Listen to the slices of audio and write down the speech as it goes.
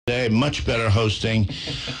today. Much better hosting.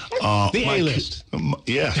 The A-list.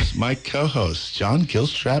 Yes, my co-hosts, John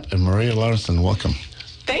Gilstrap and Maria Larson. Welcome.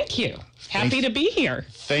 Thank you. Happy to be here.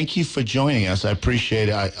 Thank you for joining us. I appreciate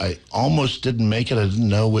it. I almost didn't make it. I didn't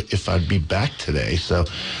know if I'd be back today. So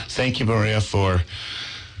thank you, Maria, for...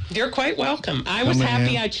 You're quite welcome. I was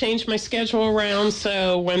happy I changed my schedule around,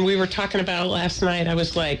 so when we were talking about it last night, I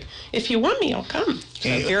was like, if you want me, I'll come. So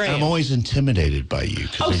here I am. I'm always intimidated by you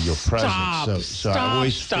because of your presence. So I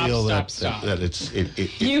always feel that it's...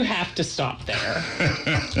 You have to stop there.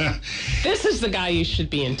 This is the guy you should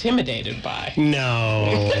be intimidated by.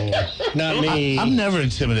 No, not me. I'm never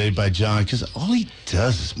intimidated by John because all he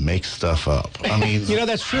does is make stuff up. I mean...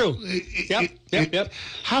 That's true. Yep.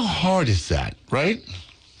 How hard is that, right?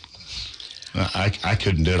 I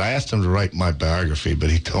couldn't do it. I asked him to write my biography, but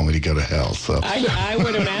he told me to go to hell. So I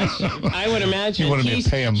would imagine. You wanted me to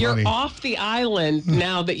pay him you're money. off the island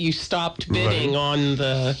now that you stopped bidding on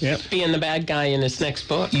the being the bad guy in his next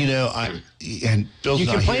book. And Bill's you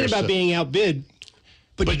not complain here, about being outbid,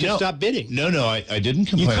 but you just stopped bidding. No, I didn't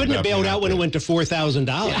complain. You couldn't have bailed out when it went to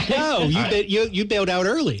 $4,000. No, you bailed out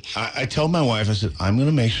early. I told my wife, I said, I'm going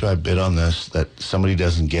to make sure I bid on this, that somebody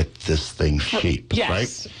doesn't get this thing cheap,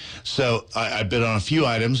 right? So I bid on a few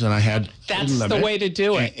items, and I had... That's the way to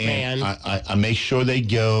do it, man. I make sure they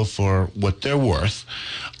go for what they're worth,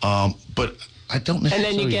 but I don't necessarily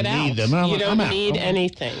and then you get need out. them. You don't need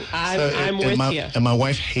anything. I'm with you. And my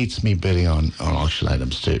wife hates me bidding on auction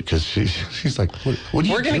items, too, because she's like, what do you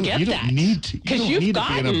do? We're going to get you that. Don't need to. Because you've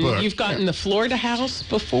gotten the Florida house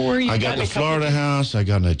before. I got the Florida house. I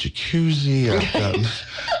got a jacuzzi. I've gotten...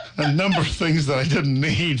 a number of things that I didn't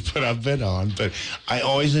need, but I've been on. But I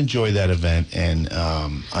always enjoy that event, and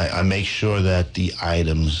I make sure that the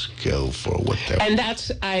items go for what they're worth.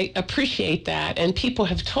 And I appreciate that. And people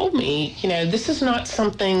have told me, this is not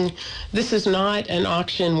an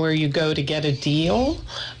auction where you go to get a deal,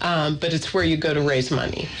 but it's where you go to raise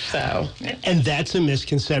money. So. And that's a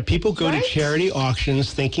misconception. People go to charity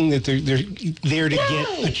auctions thinking that they're there to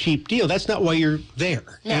get a cheap deal. That's not why you're there.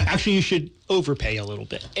 No. Actually, you should overpay a little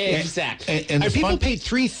bit. Exactly. And people paid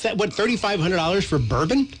 $3,500 for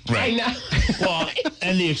bourbon? Right. I know. Well,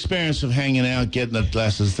 and the experience of hanging out, getting the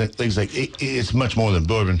glasses, things like it's much more than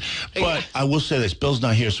bourbon. But I will say this: Bill's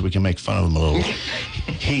not here, so we can make fun of him a little.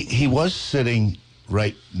 He was sitting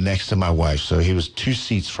right next to my wife, so he was 2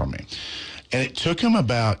 seats from me, and it took him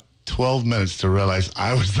about 12 minutes to realize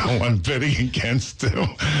I was the one bidding against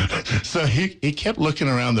him. So he kept looking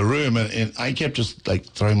around the room, and I kept just like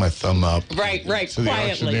throwing my thumb up. Right,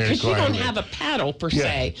 quietly. Because you don't have a paddle per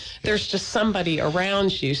se. There's just somebody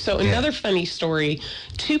around you. So another funny story,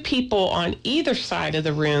 2 people on either side of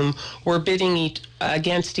the room were bidding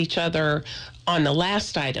against each other on the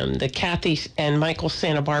last item, the Kathy and Michael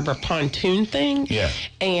Santa Barbara pontoon thing. Yeah.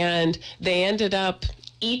 And they ended up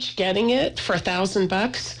each getting it for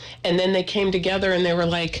 $1,000, and then they came together and they were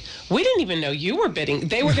like, we didn't even know you were bidding.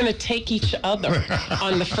 They were going to take each other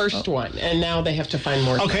on the first one, and now they have to find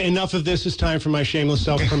more. Okay, enough of this. It's time for my shameless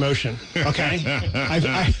self-promotion. Okay?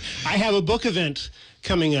 I have a book event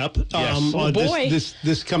coming up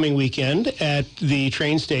this coming weekend at the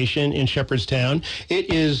train station in Shepherdstown.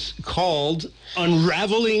 It is called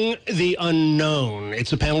Unraveling the Unknown.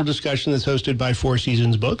 It's a panel discussion that's hosted by Four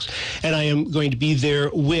Seasons Books, and I am going to be there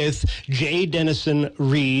with J. Denison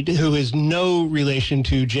Reed, who is no relation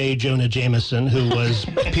to J. Jonah Jameson, who was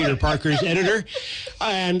Peter Parker's editor,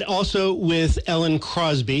 and also with Ellen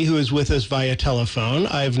Crosby, who is with us via telephone.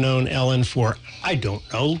 I've known Ellen for,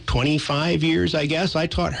 25 years, I guess. I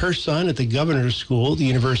taught her son at the Governor's School, the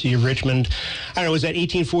University of Richmond. I don't know, was that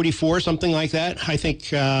 1844, something like that? I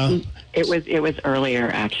think... It was earlier,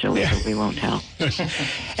 actually, but we won't tell.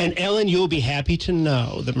 And Ellen, you'll be happy to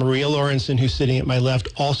know that Maria Lawrenson, who's sitting at my left,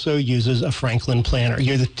 also uses a Franklin planner.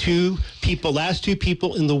 You're the last two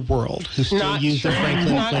people in the world who still use the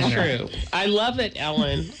Franklin planner. Not true. I love it,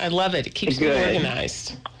 Ellen. I love it. It keeps me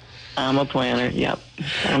organized. I'm a planner. Yep.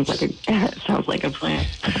 Sounds like a plan.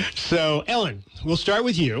 So, Ellen, we'll start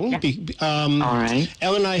with you. All right.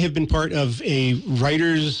 Ellen and I have been part of a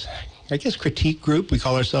writers' critique group. We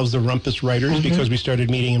call ourselves the Rumpus Writers because we started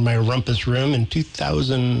meeting in my Rumpus room in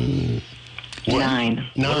 2009.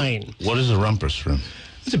 What is a Rumpus room?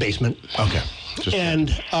 It's a basement. Okay.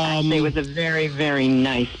 Actually, it was a very, very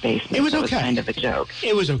nice basement. It was okay. It was kind of a joke.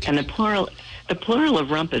 It was okay. And the plural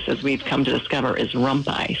of rumpus, as we've come to discover, is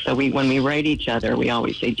rumpi. So when we write each other, we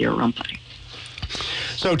always say, "Dear Rumpi."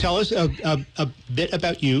 So tell us a bit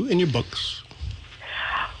about you and your books.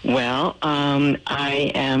 Well,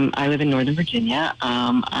 I live in Northern Virginia.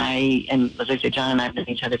 And as I say, John and I have known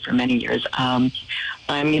each other for many years.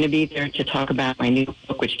 I'm going to be there to talk about my new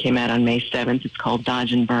book, which came out on May 7th. It's called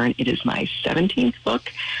Dodge and Burn. It is my 17th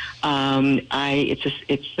book.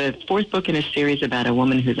 It's the fourth book in a series about a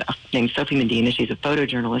woman who's named Sophie Medina. She's a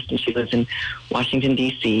photojournalist, and she lives in Washington,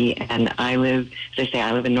 D.C., and I live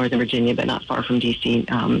in Northern Virginia, but not far from D.C.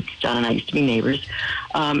 John and I used to be neighbors.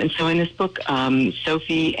 And so in this book,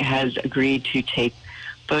 Sophie has agreed to take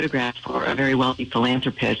photographs for a very wealthy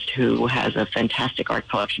philanthropist who has a fantastic art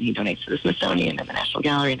collection. He donates to the Smithsonian and the National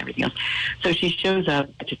Gallery and everything else. So she shows up,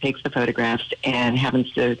 she takes the photographs, and happens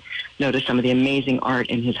to notice some of the amazing art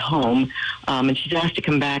in his home. And she's asked to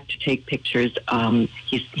come back to take pictures.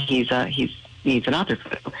 He needs an author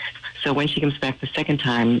photo. So when she comes back the second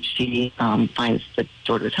time, she finds the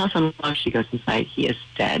door to his house unlocked. She goes inside. He is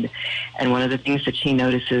dead. And one of the things that she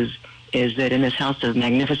notices is that in this house of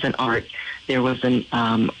magnificent art, there was an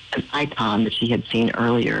icon that she had seen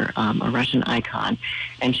earlier, a Russian icon,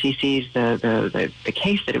 and she sees the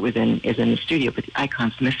case that it was in is in the studio, but the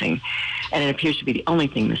icon's missing, and it appears to be the only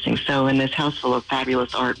thing missing. So in this house full of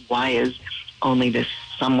fabulous art, why is only this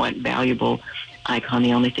somewhat valuable icon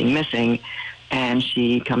the only thing missing? And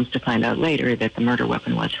she comes to find out later that the murder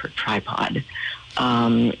weapon was her tripod.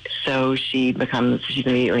 So she's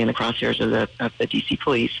immediately in the crosshairs of the DC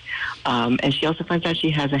police. And she also finds out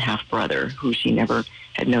she has a half-brother who she never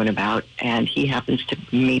had known about, and he happens to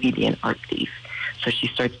maybe be an art thief. So she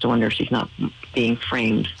starts to wonder if she's not being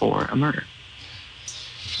framed for a murder.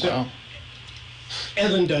 So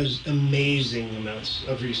Evan does amazing amounts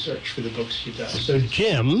of research for the books she does. So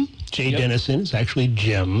Jim, Denison is actually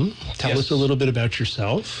Jim. Tell us a little bit about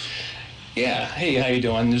yourself. Yeah. Hey, how you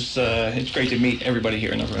doing? It's great to meet everybody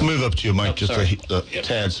here in the room. Move up to your mic just a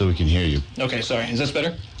tad so we can hear you. Okay, sorry. Is this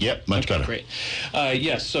better? Yep, much better. Great.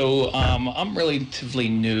 So I'm relatively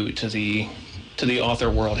new to the author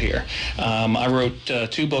world here. I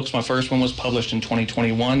wrote 2 books. My first one was published in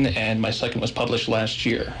 2021, and my second was published last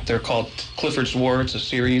year. They're called Clifford's War. It's a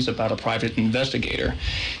series about a private investigator.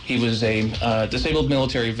 He was a disabled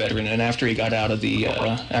military veteran, and after he got out of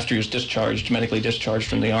after he was medically discharged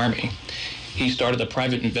from the Army, he started a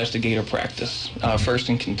private investigator practice, first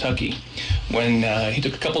in Kentucky. When he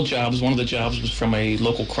took a couple jobs, one of the jobs was from a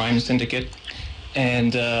local crime syndicate.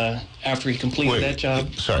 And after he completed that job...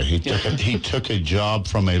 He took a job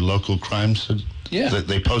from a local crime syndicate? Yeah.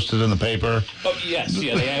 They posted in the paper? Oh, yes.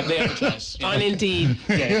 Yeah, they advertised. On Indeed.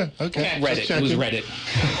 Yeah, okay. Reddit. It was Reddit.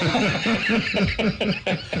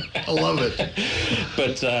 I love it.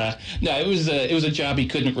 But, no, it was a job he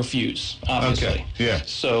couldn't refuse, obviously. Okay, yeah.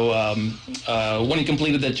 So when he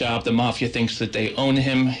completed that job, the mafia thinks that they own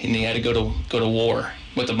him, and he had to go to war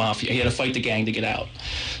with the mafia. He had to fight the gang to get out.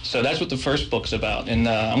 So that's what the first book's about, and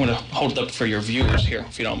I'm going to hold it up for your viewers here,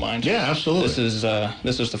 if you don't mind. Yeah, absolutely.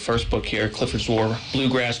 This is the first book here, Clifford's War,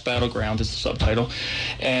 Bluegrass Battleground is the subtitle,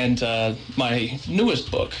 and my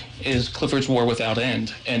newest book is Clifford's War Without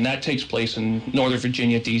End, and that takes place in Northern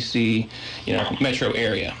Virginia, D.C., metro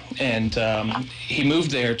area, and he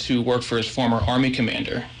moved there to work for his former Army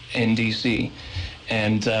commander in D.C.,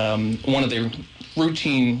 and one of the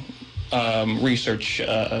routine research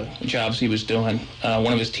jobs he was doing,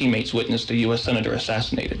 one of his teammates witnessed a U.S. senator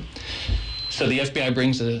assassinated. So the FBI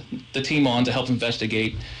brings the team on to help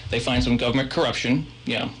investigate. They find some government corruption,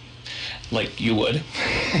 like you would.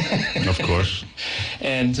 Of course.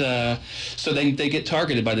 And so they get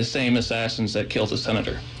targeted by the same assassins that killed the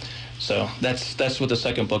senator. So that's what the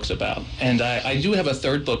second book's about. And I do have a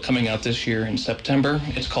third book coming out this year in September.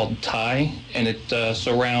 It's called Tie, and it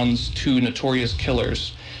surrounds 2 notorious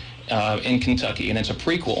killers in Kentucky, and it's a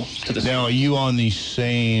prequel to the... Now, are you on the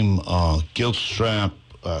same guilt strap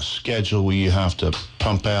schedule where you have to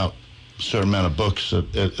pump out a certain amount of books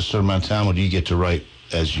at a certain amount of time, or do you get to write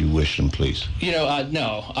as you wish and please?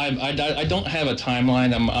 No, I don't have a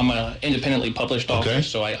timeline. I'm an independently published author,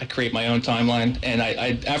 so I create my own timeline. And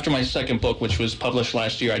I after my second book, which was published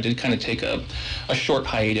last year, I did kind of take a short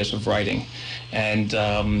hiatus of writing, and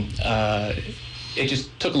it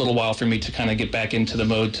just took a little while for me to kind of get back into the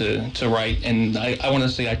mode to write. And I want to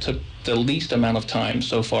say I took the least amount of time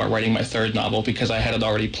so far writing my third novel because I had it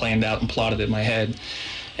already planned out and plotted in my head.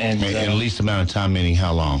 And least amount of time meaning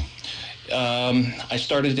how long? I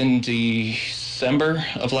started in December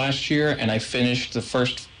of last year, and I finished the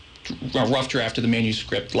first rough draft of the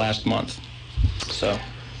manuscript last month. So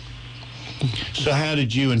how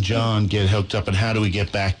did you and John get hooked up, and how do we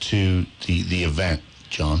get back to the event,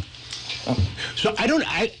 John? So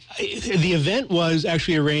the event was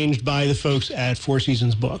actually arranged by the folks at Four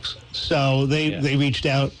Seasons Books. So they reached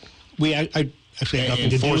out. I actually had nothing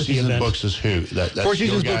to do Four with the Seasons event. Books is who? Four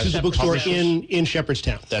Seasons Books is a bookstore in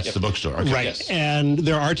Shepherdstown. That's the bookstore. Okay. Right. Yes. And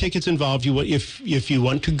there are tickets involved. If you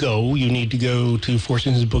want to go, you need to go to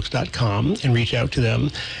fourseasonsbooks.com and reach out to them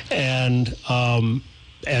and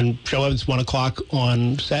show up. It's 1 o'clock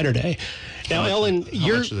on Saturday. Now, Ellen,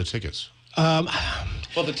 how much are the tickets?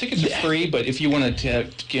 Well, the tickets are free, but if you wanted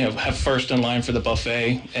to have first in line for the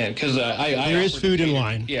buffet, and because there is food in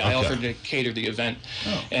line. Yeah, I offered to cater the event,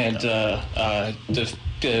 and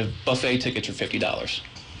the buffet tickets are $50.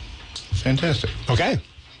 Fantastic. Okay.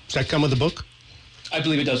 Does that come with the book? I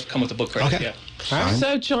believe it does come with the book credit. Okay. Yeah.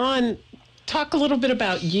 So, John, talk a little bit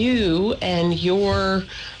about you and your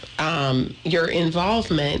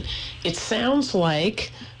involvement. It sounds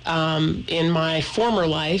like in my former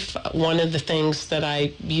life, one of the things that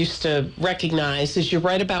I used to recognize is you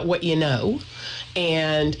write about what you know,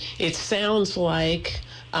 and it sounds like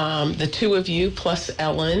the two of you plus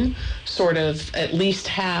Ellen sort of at least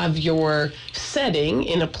have your setting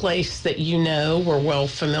in a place that you know we're well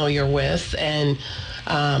familiar with, and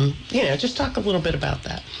just talk a little bit about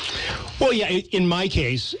that. Well, yeah, in my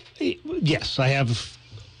case, yes, I have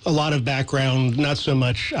a lot of background, not so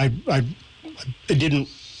much. I didn't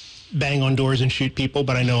bang on doors and shoot people,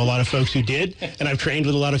 but I know a lot of folks who did, and I've trained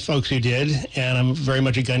with a lot of folks who did, and I'm very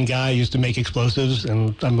much a gun guy. I used to make explosives,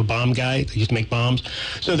 and I'm a bomb guy. I used to make bombs.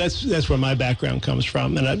 So that's where my background comes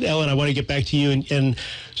from. And Ellen, I want to get back to you. And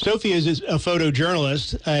Sophie is a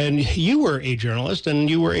photojournalist, and you were a journalist, and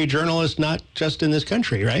you were a journalist not just in this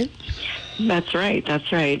country, right? That's right.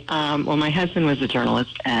 Well, my husband was a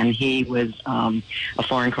journalist, and he was a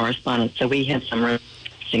foreign correspondent, so we had some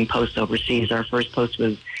interesting posts overseas. Our first post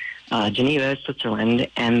was Geneva, Switzerland,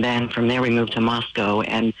 and then from there we moved to Moscow,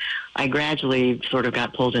 and I gradually sort of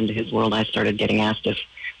got pulled into his world. I started getting asked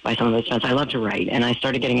by some of his friends. I love to write, and I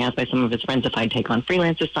started getting asked by some of his friends if I'd take on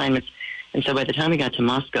freelance assignments, and so by the time we got to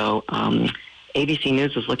Moscow, ABC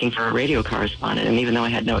News was looking for a radio correspondent, and even though I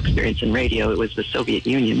had no experience in radio, it was the Soviet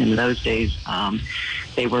Union in those days.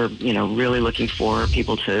 They were, really looking for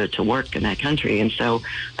people to work in that country, and so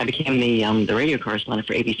I became the radio correspondent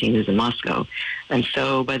for ABC News in Moscow. And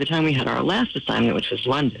so by the time we had our last assignment, which was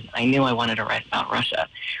London, I knew I wanted to write about Russia.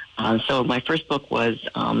 So my first book was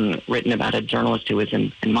written about a journalist who was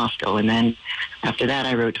in Moscow, and then after that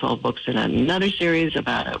I wrote 12 books in another series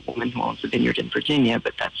about a woman who owns a vineyard in Virginia,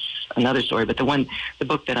 but that's another story. But the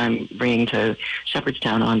book that I'm bringing to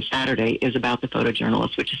Shepherdstown on Saturday is about the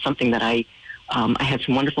photojournalist, which is something that I had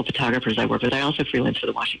some wonderful photographers I worked with. I also freelanced for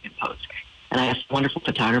the Washington Post, and I had some wonderful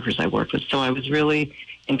photographers I worked with. So I was really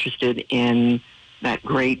interested in that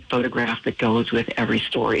great photograph that goes with every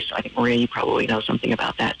story. So I think, Maria, you probably know something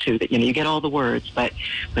about that too, that, you get all the words, but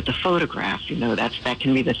the photograph, that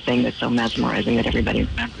can be the thing that's so mesmerizing that everybody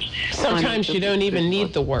remembers. Sometimes you don't even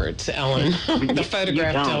need the words, Ellen. The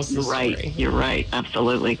photograph tells the story. You're right,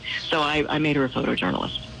 absolutely. So I made her a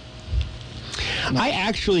photojournalist. I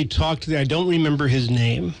actually talked to I don't remember his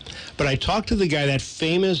name, but I talked to the guy, that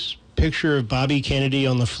famous picture of Bobby Kennedy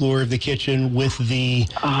on the floor of the kitchen with the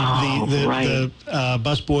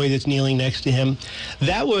busboy that's kneeling next to him.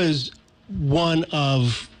 That was one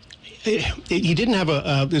of, he didn't have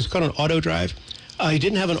it was called an auto drive. He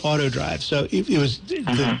didn't have an auto drive, so it was the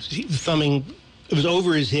thumbing. It was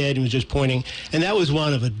over his head and was just pointing. And that was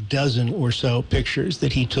one of a dozen or so pictures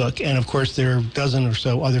that he took. And, of course, there are a dozen or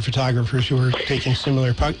so other photographers who were taking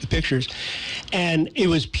similar pictures. And it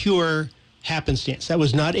was pure happenstance. That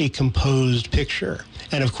was not a composed picture.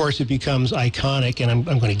 And, of course, it becomes iconic. And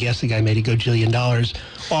I'm going to guess the guy made a gajillion dollars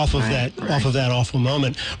off of that awful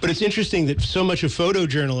moment. But it's interesting that so much of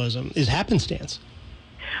photojournalism is happenstance.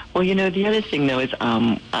 Well, the other thing, though, is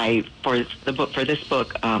for this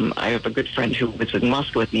book, I have a good friend who was in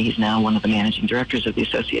Moscow with me. He's now one of the managing directors of the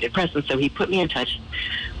Associated Press, and so he put me in touch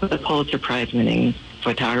with a Pulitzer Prize-winning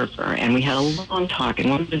photographer, and we had a long talk, and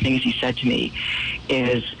one of the things he said to me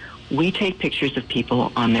is, we take pictures of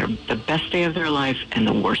people on the best day of their life and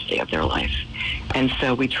the worst day of their life. And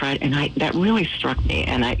so we tried, and that really struck me,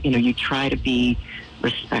 and you try to be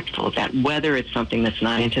respectful of that, whether it's something that's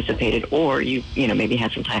not anticipated or you maybe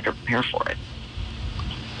had some time to prepare for it.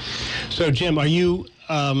 So, Jim, are you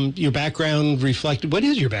your background reflected? What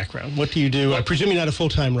is your background? What do you do? I presume you're not a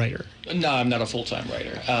full-time writer. No, I'm not a full-time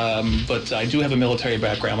writer, but I do have a military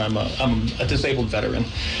background. I'm a disabled veteran,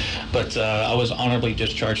 but I was honorably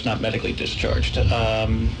discharged, not medically discharged.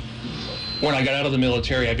 When I got out of the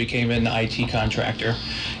military, I became an IT contractor,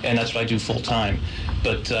 and that's what I do full-time.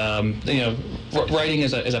 But, writing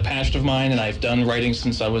is a passion of mine, and I've done writing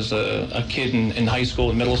since I was a kid in high school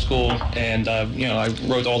and middle school. And I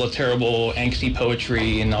wrote all the terrible angsty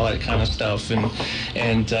poetry and all that kind of stuff.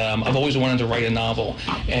 And I've always wanted to write a novel.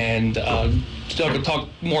 And so I could talk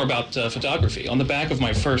more about photography. On the back of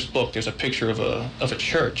my first book, there's a picture of a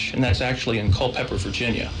church, and that's actually in Culpeper,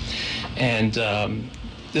 Virginia. And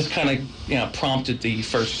this kind of prompted the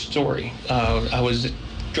first story. I was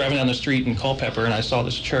driving down the street in Culpeper, and I saw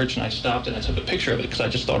this church, and I stopped and I took a picture of it because I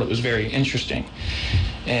just thought it was very interesting.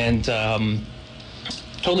 And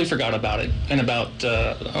totally forgot about it. And about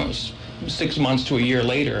 6 months to a year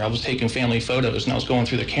later, I was taking family photos, and I was going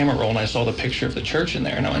through the camera roll, and I saw the picture of the church in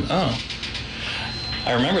there, and I went, oh,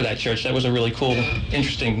 I remember that church. That was a really cool,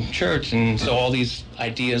 interesting church. And so all these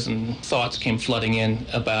ideas and thoughts came flooding in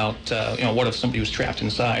about, what if somebody was trapped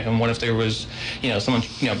inside? And what if there was, someone,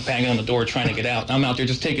 banging on the door trying to get out? And I'm out there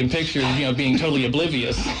just taking pictures, being totally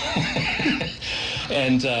oblivious.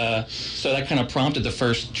 And so that kind of prompted the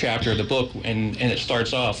first chapter of the book. And it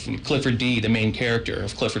starts off, Clifford D., the main character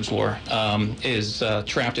of Clifford's War, is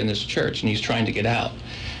trapped in this church, and he's trying to get out.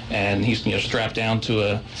 And he's strapped down to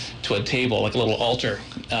a table, like a little altar,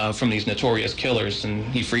 from these notorious killers, and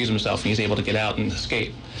he frees himself, and he's able to get out and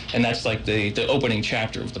escape. And that's like the opening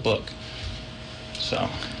chapter of the book. So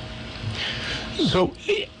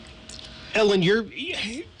Ellen,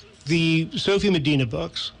 the Sophie Medina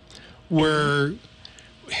books were,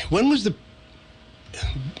 when was the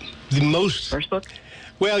most first book?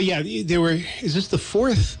 Well, yeah, is this the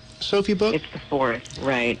fourth Sophie book? It's the fourth,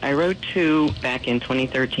 right. I wrote 2 back in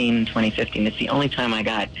 2013 and 2015. It's the only time I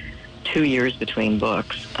got 2 years between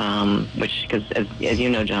books, which, because as you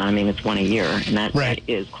know, John, I mean, it's one a year, and that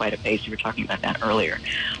is quite a pace. You were talking about that earlier.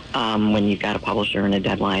 When you've got a publisher and a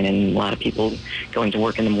deadline and a lot of people going to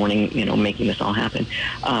work in the morning, making this all happen.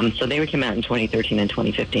 So they came out in 2013 and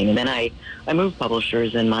 2015. And then I moved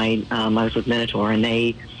publishers, and I was with Minotaur, and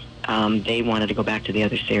they wanted to go back to the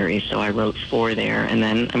other series, so I wrote 4 there, and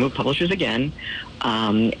then I moved publishers again,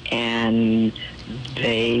 and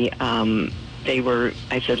they were.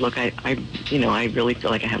 I said, look, I really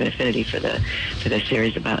feel like I have an affinity for the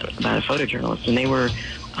series about a photojournalist, and they were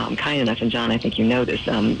kind enough. And John, I think you know this.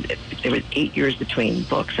 There was 8 years between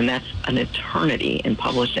books, and that's an eternity in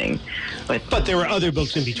publishing. But there were other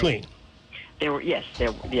books in between. There were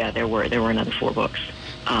another 4 books.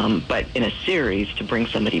 But in a series, to bring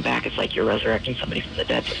somebody back, it's like you're resurrecting somebody from the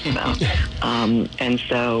dead, just about. And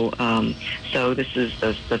so this is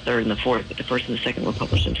the third and the fourth, but the first and the second were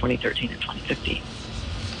published in 2013 and 2015.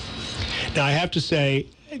 Now, I have to say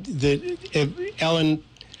that, Ellen,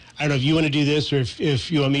 I don't know if you want to do this or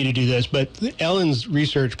if you want me to do this, but Ellen's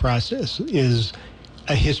research process is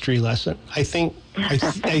a history lesson. I think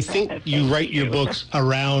you write your books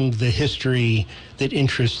around the history that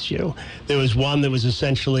interests you. There was one that was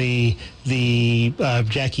essentially the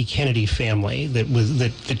Jackie Kennedy family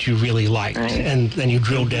that you really liked, right. And then you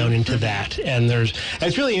drilled down into that. And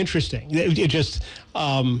it's really interesting. It just,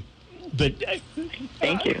 but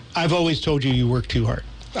thank you. I've always told you work too hard.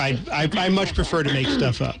 I much prefer to make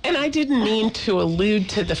stuff up. And I didn't mean to allude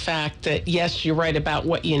to the fact that, yes, you write about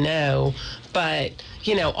what you know, but,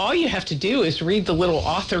 all you have to do is read the little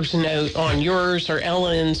author's note on yours or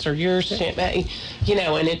Ellen's or yours, and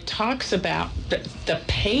it talks about the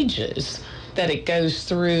pages that it goes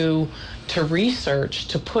through to research,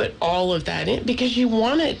 to put all of that in, because you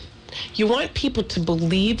want people to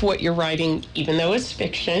believe what you're writing, even though it's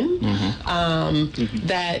fiction,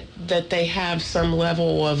 that they have some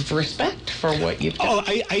level of respect for what you've done.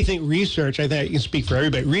 I think research, I think I can speak for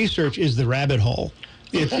everybody, research is the rabbit hole.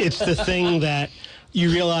 It's the thing that you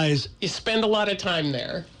realize. You spend a lot of time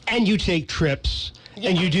there. And you take trips. Yeah.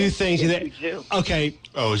 And you do things that, okay.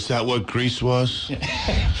 Oh, is that what Greece was?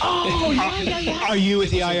 Yeah. Are you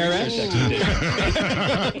with the IRS?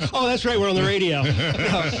 Oh, that's right. We're on the radio.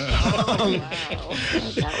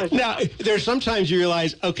 Now, there's sometimes you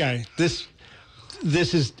realize, okay, this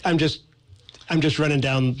is, I'm just running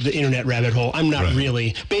down the internet rabbit hole. I'm not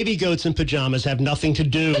really. Baby goats in pajamas have nothing to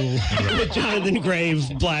do with Jonathan Grave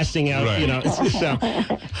blasting out,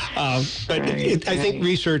 But I think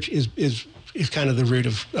research is kind of the root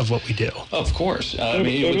of what we do. Of course. It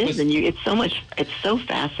is, and it's so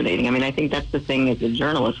fascinating. I mean, I think that's the thing as a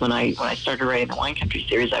journalist. When I started writing the Wine Country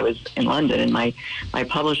series, I was in London, and my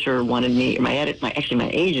publisher wanted me, my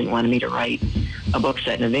agent wanted me to write a book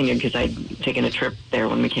set in a vineyard because I'd taken a trip there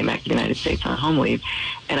when we came back to the United States on home leave.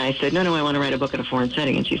 And I said, no, I want to write a book in a foreign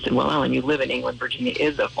setting. And she said, well, Ellen, you live in England. Virginia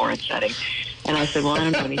is a foreign setting. And I said, well, I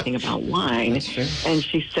don't know anything about wine. And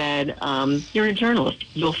she said, you're a journalist.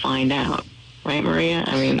 You'll find out. Right, Maria?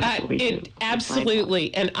 I mean,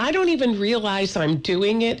 absolutely. And I don't even realize I'm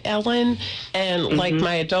doing it, Ellen. And like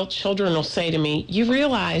my adult children will say to me, you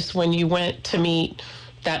realize when you went to meet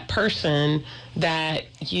that person that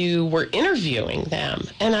you were interviewing them.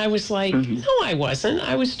 And I was like, no, I wasn't.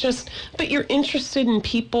 I was just, but you're interested in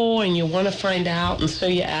people and you want to find out. And so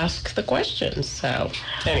you ask the questions. So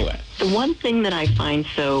anyway. The one thing that I find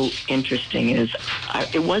so interesting is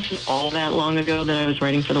it wasn't all that long ago that I was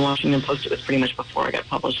writing for the Washington Post. It was pretty much before I got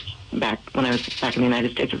published back when I was back in the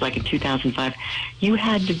United States. It was like in 2005. You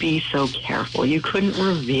had to be so careful. You couldn't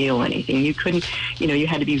reveal anything. You couldn't, you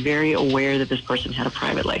had to be very aware that this person had a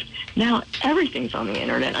private life. Now, everything's on the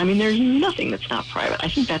internet. I mean, there's nothing that's not private. I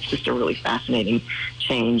think that's just a really fascinating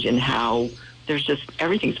change in how there's just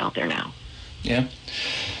everything's out there now. Yeah.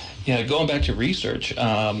 Yeah, going back to research,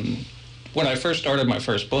 when I first started my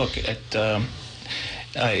first book, it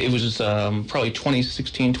was probably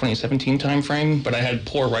 2016, 2017 timeframe, but I had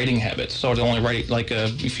poor writing habits, so I'd only write like a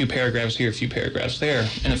few paragraphs here, a few paragraphs there,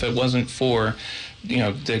 and if it wasn't for, the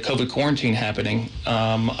COVID quarantine happening,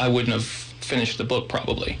 I wouldn't have finished the book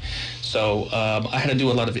probably. So I had to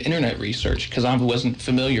do a lot of internet research because I wasn't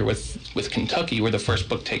familiar with Kentucky, where the first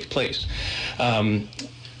book takes place.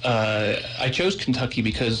 I chose Kentucky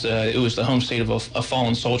because it was the home state of a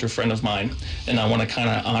fallen soldier friend of mine, and I want to kind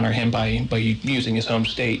of honor him by using his home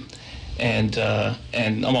state. And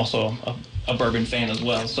I'm also a bourbon fan as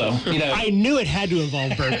well, so I knew it had to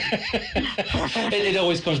involve bourbon. it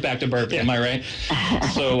always comes back to bourbon, am I right?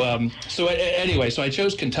 So anyway, so I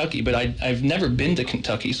chose Kentucky, but I've never been to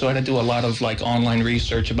Kentucky, so I had to do a lot of like online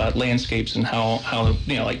research about landscapes and how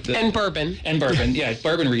and bourbon. Yeah,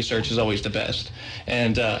 bourbon research is always the best.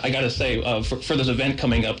 And I got to say, for this event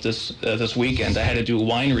coming up this weekend, I had to do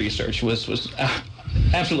wine research. Was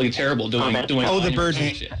absolutely terrible doing the bird.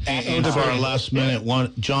 And for our last minute,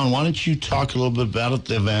 John, why don't you talk a little bit about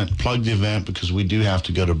the event, plug the event, because we do have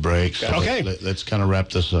to go to break. So okay. Let's kind of wrap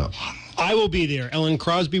this up. I will be there. Ellen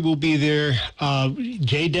Crosby will be there.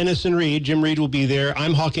 Denison Jim Reed will be there.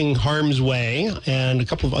 I'm hawking Harm's Way, and a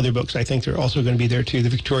couple of other books I think they're also going to be there too, the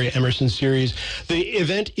Victoria Emerson series. The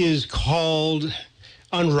event is called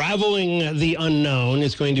Unraveling the Unknown.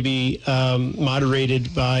 It's going to be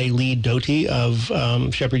moderated by Lee Doty of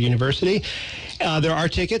Shepherd University. There are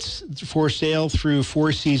tickets for sale through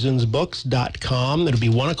fourseasonsbooks.com. It'll be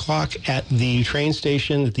 1 o'clock at the train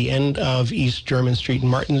station at the end of East German Street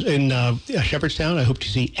in Shepherdstown. I hope to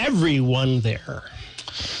see everyone there.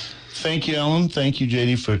 Thank you, Ellen. Thank you,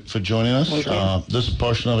 JD, for joining us. This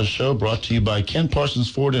portion of the show brought to you by Ken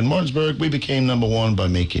Parsons Ford in Martinsburg. We became number one by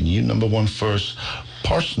making you number one first.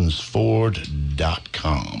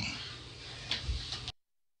 ParsonsFord.com.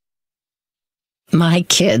 My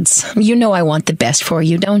kids, you know I want the best for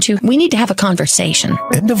you, don't you? We need to have a conversation.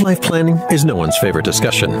 End-of-life planning is no one's favorite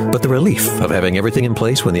discussion, but the relief of having everything in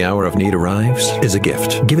place when the hour of need arrives is a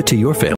gift. Give it to your family.